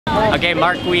Okay,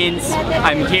 Mark Wiens.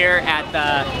 I'm here at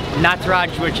the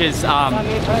Natraj, which is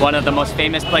one of the most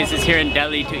famous places here in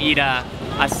Delhi to eat a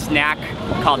snack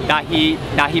called Dahi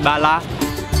Bhalla.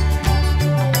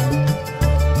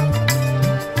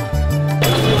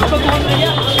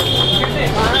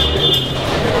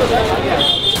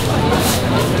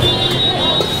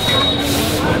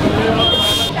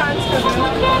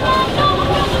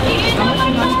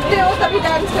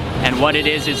 And what it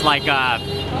is like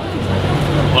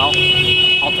well,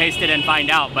 I'll taste it and find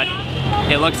out, but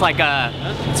it looks like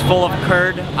it's full of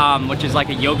curd, which is like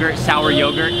a yogurt, sour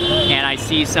yogurt, and I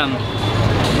see smell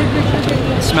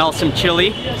some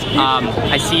chili.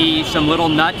 I see some little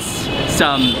nuts,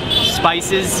 some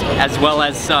spices, as well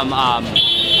as some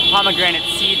pomegranate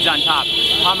seeds on top.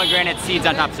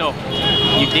 So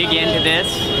you dig into this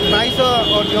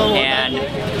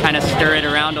and kind of stir it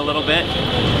around a little bit.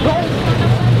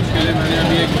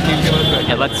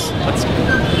 Yeah, let's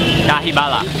Dahi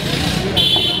Bhalla.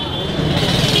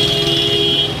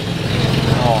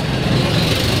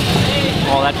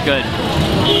 Oh, that's good.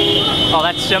 Oh,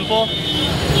 that's simple.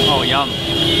 Oh, yum.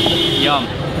 Yum.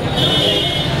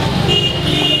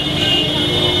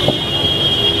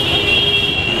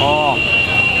 Oh,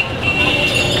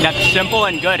 that's simple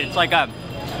and good. It's like a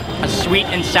sweet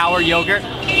and sour yogurt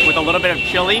with a little bit of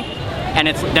chili, and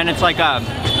it's like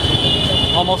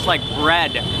almost like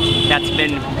bread that's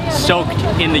been soaked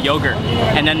in the yogurt,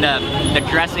 and then the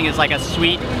dressing is like a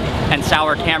sweet and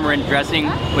sour tamarind dressing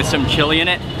with some chili in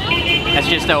it. It's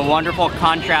just a wonderful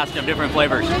contrast of different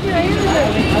flavors.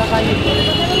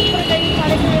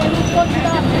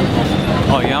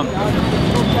 Oh, yum.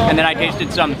 And then I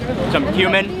tasted some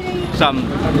cumin, some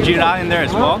jeera in there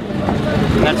as well.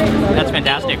 That's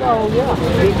fantastic.